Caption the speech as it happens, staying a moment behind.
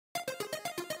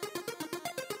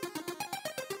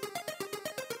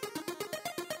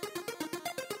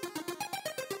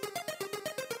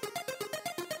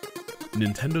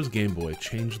Nintendo's Game Boy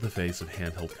changed the face of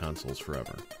handheld consoles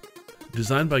forever.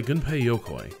 Designed by Gunpei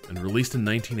Yokoi and released in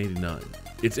 1989,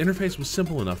 its interface was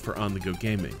simple enough for on-the-go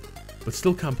gaming, but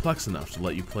still complex enough to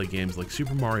let you play games like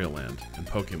Super Mario Land and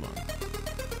Pokemon.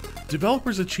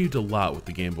 Developers achieved a lot with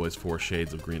the Game Boy's 4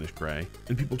 shades of greenish-gray,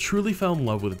 and people truly fell in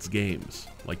love with its games,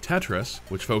 like Tetris,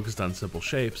 which focused on simple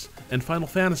shapes, and Final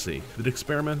Fantasy, that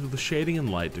experimented with the shading and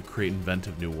light to create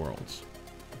inventive new worlds.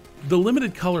 The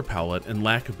limited color palette and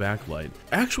lack of backlight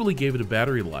actually gave it a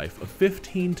battery life of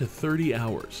 15 to 30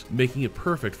 hours, making it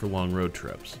perfect for long road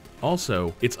trips.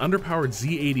 Also, its underpowered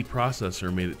Z80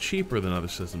 processor made it cheaper than other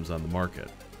systems on the market.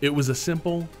 It was a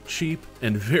simple, cheap,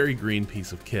 and very green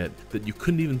piece of kit that you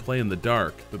couldn't even play in the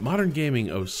dark, but modern gaming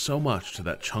owes so much to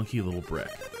that chunky little brick.